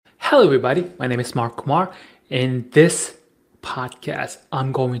Hello, everybody. My name is Mark Kumar. In this podcast,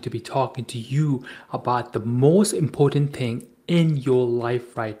 I'm going to be talking to you about the most important thing in your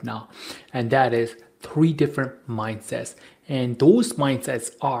life right now, and that is three different mindsets. And those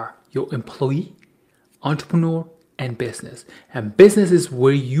mindsets are your employee, entrepreneur, and business. And business is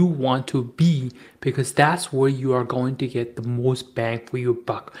where you want to be because that's where you are going to get the most bang for your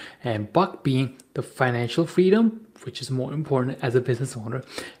buck. And buck being the financial freedom, which is more important as a business owner,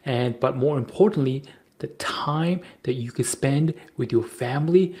 but more importantly, the time that you can spend with your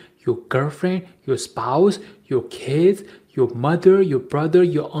family, your girlfriend, your spouse, your kids, your mother, your brother,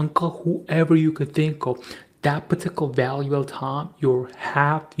 your uncle, whoever you could think of. That particular valuable time you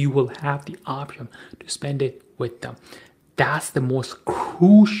will have the option to spend it with them. That's the most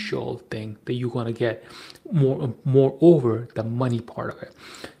crucial thing that you're gonna get more over the money part of it.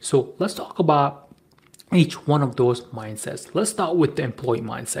 So let's talk about each one of those mindsets. Let's start with the employee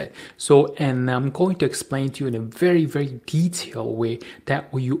mindset. And I'm going to explain to you in a very, very detailed way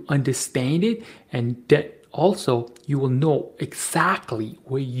that way you understand it, and that also you will know exactly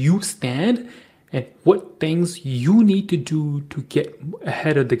where you stand and what things you need to do to get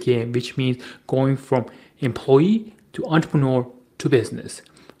ahead of the game, which means going from employee to entrepreneur to business.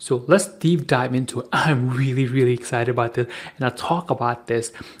 So let's deep dive into it. I'm really, really excited about this. And I talk about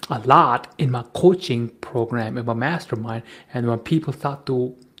this a lot in my coaching program, in my mastermind. And when people start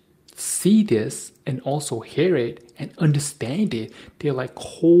to see this and also hear it and understand it, they're like,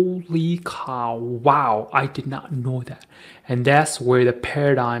 holy cow, wow, I did not know that. And that's where the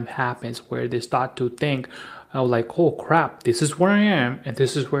paradigm happens, where they start to think, like, oh crap, this is where I am and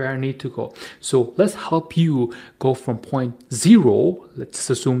this is where I need to go. So let's help you go from point zero, let's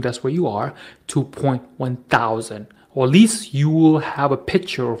assume that's where you are, to point 1000. Or at least you will have a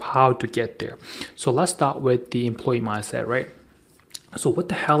picture of how to get there. So let's start with the employee mindset, right? So what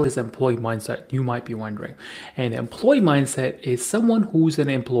the hell is employee mindset? You might be wondering. And employee mindset is someone who's an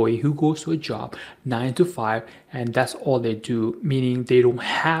employee who goes to a job 9 to 5 and that's all they do, meaning they don't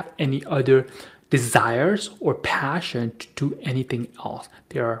have any other desires or passion to do anything else.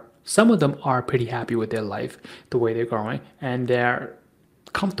 Some of them are pretty happy with their life, the way they're growing, and they're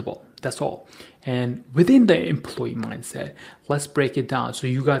comfortable. That's all. And within the employee mindset, let's break it down. So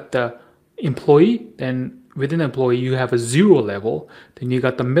you got the employee, then within employee, you have a zero level, then you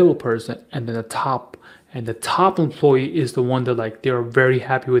got the middle person, and then the top. And the top employee is the one that they're very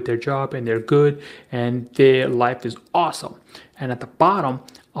happy with their job and they're good and their life is awesome. And at the bottom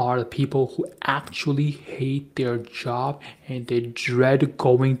are the people who actually hate their job and they dread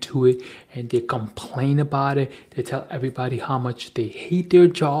going to it and they complain about it. They tell everybody how much they hate their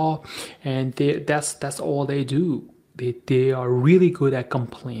job and that's all they do. They are really good at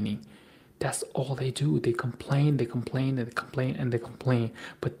complaining. That's all they do. They complain, they complain, and they complain, and they complain.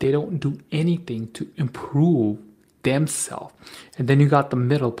 But they don't do anything to improve themselves. And then you got the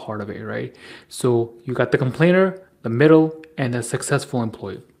middle part of it, right? So you got the complainer, the middle, and the successful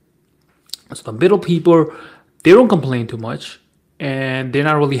employee. So the middle people, they don't complain too much. And they're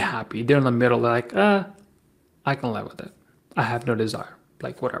not really happy. They're in the middle. They're like, I can live with it. I have no desire.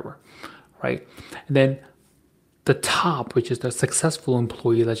 Like, whatever, right? And then the top, which is the successful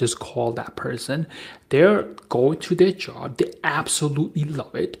employee, let's just call that person, they're going to their job, they absolutely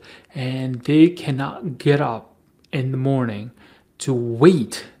love it, and they cannot get up in the morning to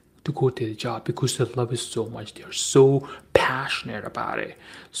wait to go to the job because they love it so much. They're so passionate about it.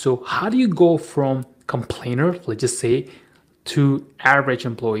 So how do you go from complainer, let's just say, to average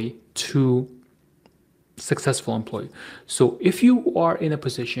employee to successful employee? So if you are in a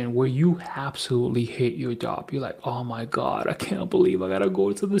position where you absolutely hate your job, you're like, oh my God, I can't believe I gotta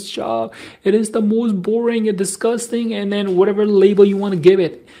go to this job. It is the most boring and disgusting, and then whatever label you want to give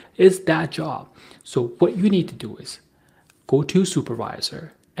it is that job. So what you need to do is go to your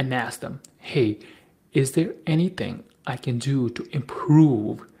supervisor and ask them, hey, is there anything I can do to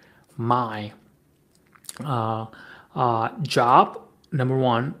improve my job? Number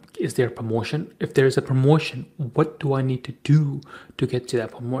one, is there a promotion? If there's a promotion, what do I need to do to get to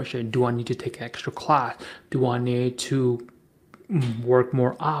that promotion? Do I need to take extra class? Do I need to work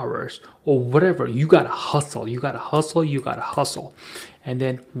more hours or whatever? You gotta hustle. You gotta hustle. You gotta hustle. And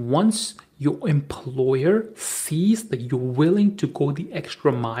then once your employer sees that you're willing to go the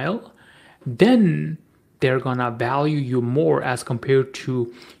extra mile, then they're gonna value you more as compared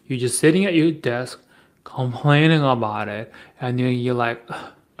to you just sitting at your desk complaining about it, and then you're like,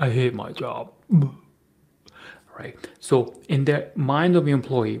 I hate my job, right? So in the mind of the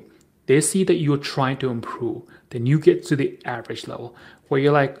employee, they see that you're trying to improve, then you get to the average level. where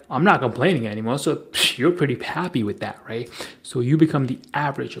you're like, I'm not complaining anymore. So you're pretty happy with that, right? So you become the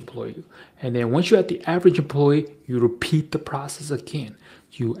average employee. And then once you're at the average employee, you repeat the process again.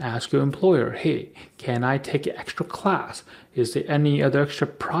 You ask your employer, hey, can I take an extra class? Is there any other extra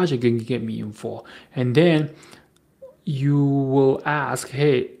project you can get me in for? And then you will ask,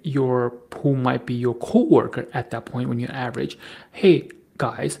 hey, who might be your coworker at that point when you're average, hey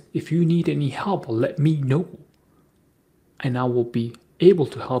guys, if you need any help, let me know. And I will be able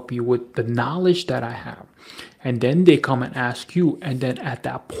to help you with the knowledge that I have. And then they come and ask you, and then at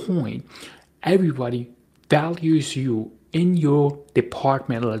that point, everybody values you in your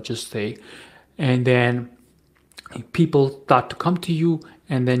department, let's just say, and then people start to come to you,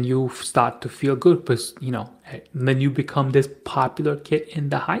 and then you start to feel good because then you become this popular kid in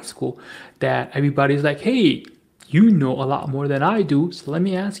the high school that everybody's like, hey, you know a lot more than I do, so let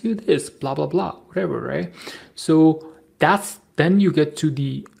me ask you this, blah blah blah, whatever, right? So then you get to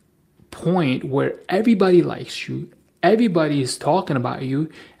the point where everybody likes you, everybody is talking about you,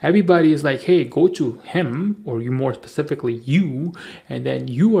 everybody is like, hey, go to him, or you, more specifically you, and then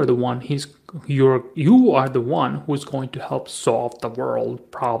you are the one you are the one who's going to help solve the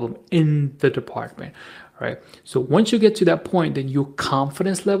world problem in the department, right? So once you get to that point, then your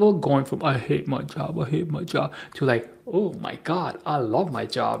confidence level going from I hate my job to like, oh my God, I love my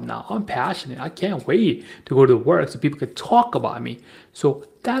job now. I'm passionate. I can't wait to go to work so people can talk about me. So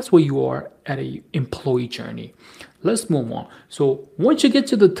that's where you are at a employee journey. Let's move on. So once you get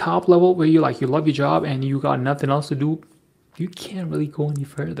to the top level where you love your job and you got nothing else to do, you can't really go any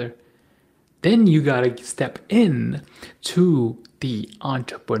further. Then you gotta step in to the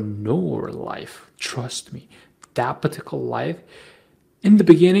entrepreneur life. Trust me, that particular life, in the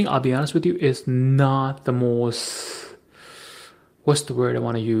beginning, I'll be honest with you, is not the most, what's the word I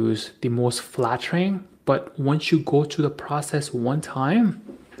want to use? The most flattering. But once you go through the process one time,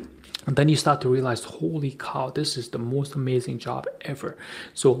 and then you start to realize, holy cow, this is the most amazing job ever.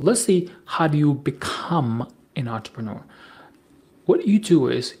 So let's see, how do you become an entrepreneur? What you do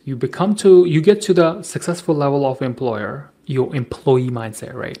is you get to the successful level of employer, your employee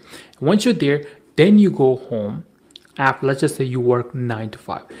mindset, right? Once you're there, then you go home. After, let's just say you work 9 to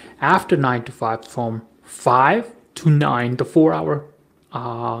 5. After 9 to 5, from 5 to 9, the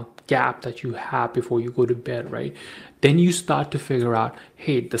 4-hour gap that you have before you go to bed, right? Then you start to figure out,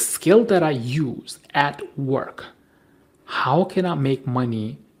 hey, the skill that I use at work, how can I make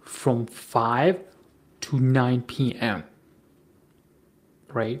money from 5 to 9 p.m.?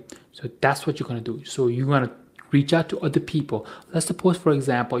 Right? So that's what you're going to do. So you're going to reach out to other people. Let's suppose, for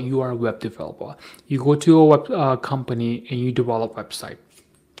example, you are a web developer. You go to a web company and you develop a website.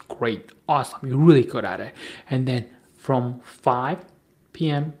 Great. Awesome. You're really good at it. And then from 5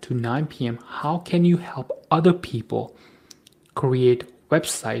 p.m. to 9 p.m., how can you help other people create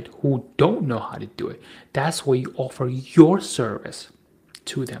website who don't know how to do it? That's where you offer your service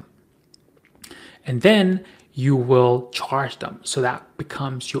to them. And then you will charge them. So that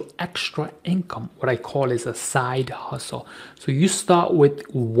becomes your extra income. What I call is a side hustle. So you start with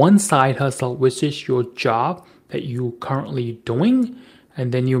one side hustle, which is your job that you currently doing,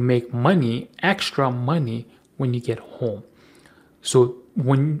 and then you make money, extra money, when you get home. So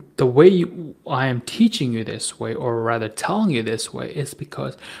when the way I am teaching you this way, or rather telling you this way, is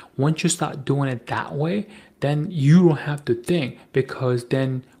because once you start doing it that way, then you don't have to think, because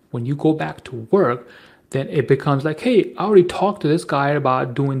then when you go back to work, then it becomes like, hey, I already talked to this guy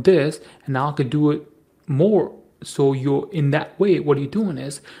about doing this, and now I could do it more. So you're in that way, what you're doing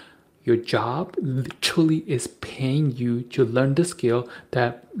is your job literally is paying you to learn the skill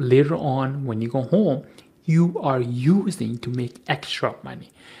that later on when you go home, you are using to make extra money.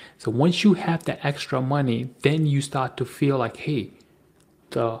 So once you have that extra money, then you start to feel like, hey,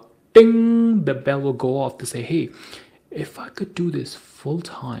 the bell will go off to say, hey, if I could do this full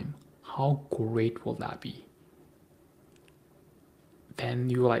time, how great will that be? Then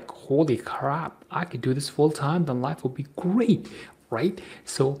you're like, holy crap, I could do this full time, then life will be great, right?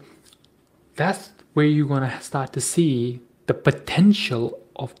 So that's where you're going to start to see the potential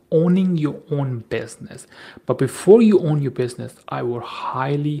of owning your own business. But before you own your business, I would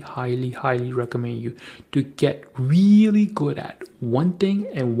highly recommend you to get really good at one thing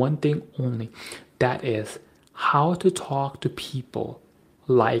and one thing only. That is how to talk to people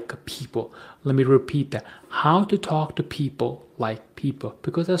like people. Let me repeat that. How to talk to people like people.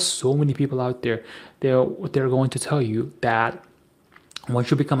 Because there's so many people out there, they're going to tell you that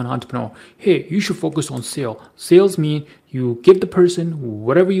once you become an entrepreneur, hey, you should focus on sales. Sales mean you give the person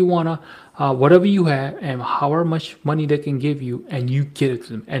whatever you wanna, whatever you have, and however much money they can give you, and you give it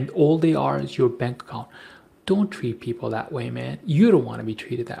to them. And all they are is your bank account. don't treat people that way, man. You don't want to be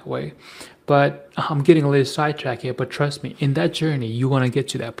treated that way. But I'm getting a little sidetracked here, but trust me, in that journey, you want to get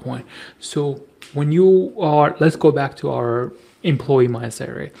to that point. So when you are, let's go back to our employee mindset,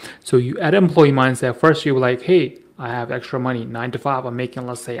 right? So you at employee mindset, first you were like, hey, I have extra money, 9 to 5. I'm making,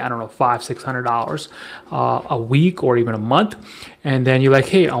 let's say, I don't know, $500-$600 a week or even a month. And then you're like,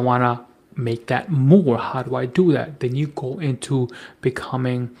 hey, I want to make that more. How do I do that? Then you go into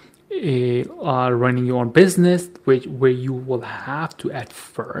becoming running your own business, where you will have to at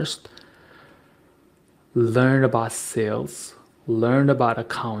first learn about sales, learn about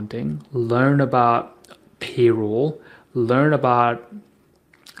accounting, learn about payroll, learn about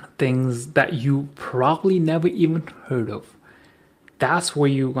things that you probably never even heard of. That's where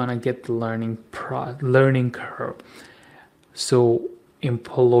you're gonna get the learning curve. So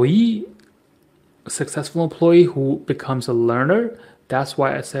successful employee who becomes a learner, that's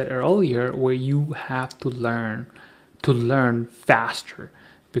why I said earlier where you have to learn faster,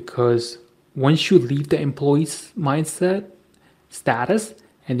 because once you leave the employee's mindset status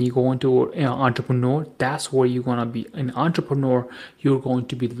and you go into an entrepreneur, that's where you're going to be an entrepreneur. You're going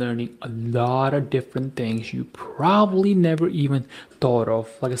to be learning a lot of different things you probably never even thought of.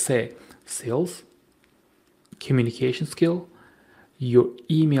 Like I say, sales, communication skill, your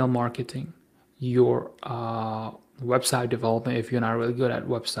email marketing, your website development if you're not really good at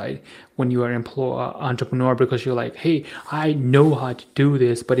website, when you are an entrepreneur, because you're like, hey, I know how to do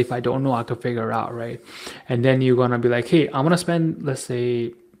this, but if I don't know, I can figure it out, right? And then you're gonna be like, hey, I'm gonna spend, let's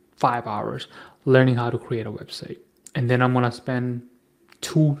say, 5 hours learning how to create a website, and then I'm gonna spend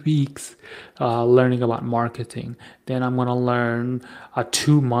 2 weeks learning about marketing. Then I'm gonna learn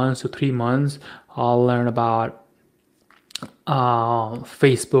 2 months or 3 months. I'll learn about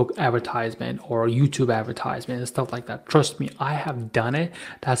Facebook advertisement or YouTube advertisement and stuff like that. Trust me, I have done it.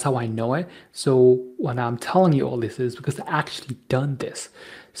 That's how I know it. So when I'm telling you all this is because I actually done this.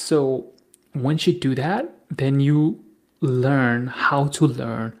 So once you do that, then you learn how to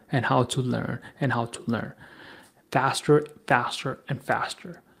learn and how to learn and how to learn faster, faster, and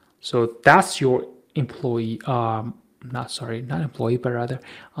faster. So that's your not employee, but rather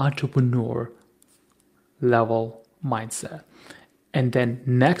entrepreneur level mindset. And then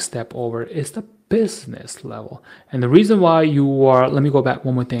next step over is the business level. And the reason why let me go back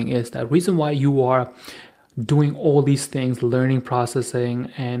one more thing, is that reason why you are doing all these things, learning,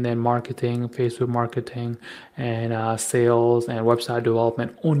 processing, and then marketing, Facebook marketing, and sales and website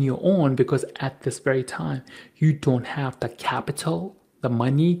development on your own, because at this very time, you don't have the capital, the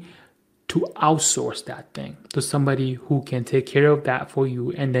money to outsource that thing to somebody who can take care of that for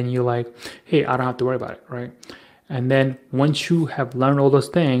you. And then you're like, hey, I don't have to worry about it, right? And then once you have learned all those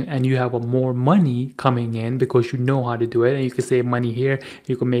things and you have more money coming in because you know how to do it, and you can save money here,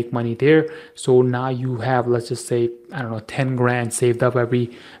 you can make money there. So now you have, let's just say, I don't know, 10 grand saved up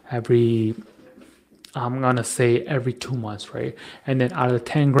every I'm gonna say every 2 months, right? And then out of the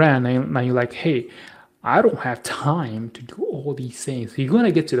 10 grand, now you're like, hey, I don't have time to do all these things. So you're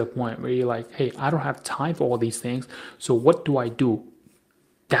gonna get to the point where you're like, hey, I don't have time for all these things. So what do I do?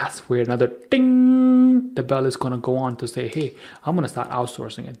 That's where another ding, the bell is going to go on to say, hey, I'm going to start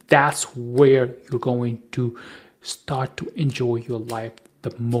outsourcing it. That's where you're going to start to enjoy your life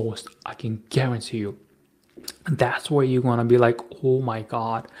the most. I can guarantee you. And that's where you're going to be like, oh my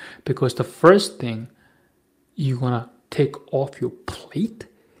God. Because the first thing you're going to take off your plate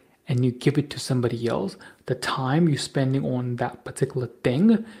and you give it to somebody else, the time you're spending on that particular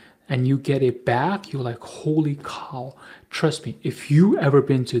thing, and you get it back, you're like, holy cow. Trust me, if you ever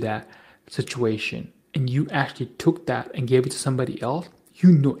been to that situation and you actually took that and gave it to somebody else,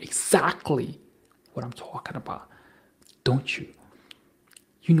 you know exactly what I'm talking about, don't you?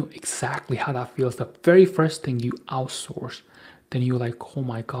 You know exactly how that feels. The very first thing you outsource, then you're like, oh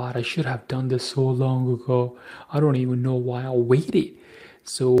my God, I should have done this so long ago. I don't even know why I waited.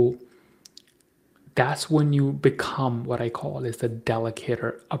 So that's when you become what I call is a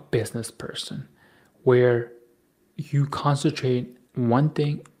delegator, a business person, where you concentrate one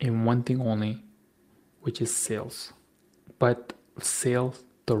thing and one thing only, which is sales, but sales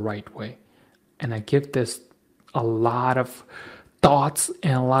the right way. And I give this a lot of thoughts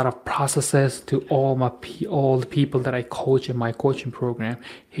and a lot of processes to all the people that I coach in my coaching program.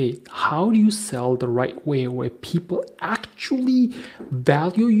 Hey, how do you sell the right way where people actually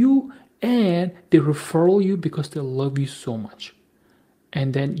value you and they refer you because they love you so much?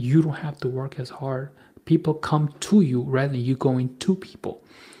 And then you don't have to work as hard. People come to you rather than you going to people.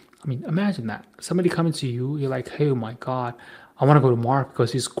 I mean, imagine that. Somebody coming to you, you're like, hey, oh my God, I want to go to Mark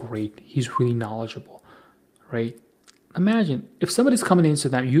because he's great. He's really knowledgeable, right? Imagine if somebody's coming into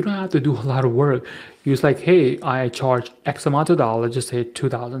them, you don't have to do a lot of work. You're just like, hey, I charge X amount of dollars, just say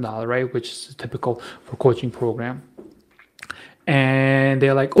 $2,000, right? Which is typical for coaching program. And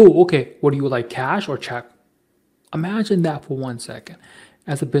they're like, oh, okay, what do you like, cash or check? Imagine that for 1 second.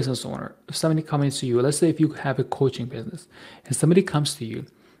 As a business owner, if somebody comes to you, let's say if you have a coaching business, and somebody comes to you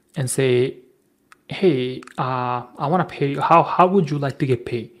and say, hey, I want to pay you. How would you like to get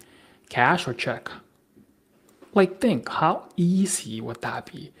paid? Cash or check? Like, think, how easy would that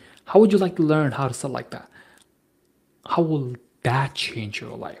be? How would you like to learn how to select that? How will that change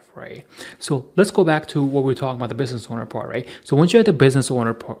your life, right? So let's go back to what we are talking about, the business owner part, right? So once you're at the business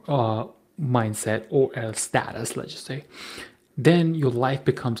owner mindset or status, let's just say, then your life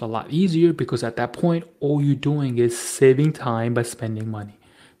becomes a lot easier because at that point, all you're doing is saving time by spending money.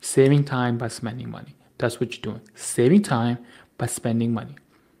 Saving time by spending money. That's what you're doing. Saving time by spending money.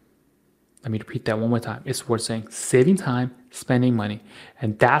 Let me repeat that one more time. It's worth saying saving time, spending money.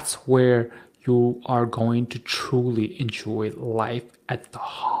 And that's where you are going to truly enjoy life at the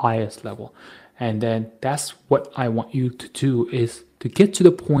highest level. And then that's what I want you to do, is to get to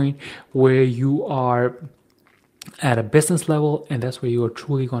the point where you are at a business level, and that's where you are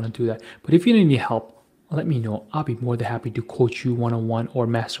truly going to do that. But if you need any help, let me know. I'll be more than happy to coach you one-on-one or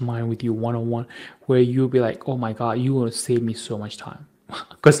mastermind with you one-on-one, where you'll be like, oh my God, you will save me so much time.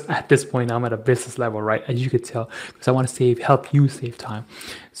 Because at this point, I'm at a business level, right? As you could tell, because I want to help you save time.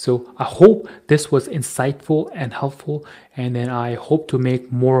 So I hope this was insightful and helpful. And then I hope to make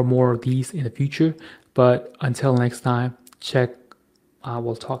more and more of these in the future. But until next time, I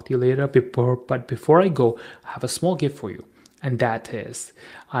will talk to you later. But before I go, I have a small gift for you. And that is,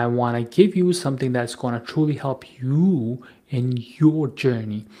 I want to give you something that's going to truly help you in your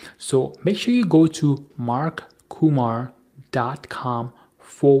journey. So make sure you go to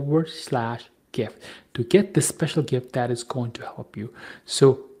markkumar.com/gift to get this special gift that is going to help you.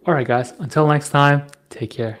 So, all right, guys, until next time, take care.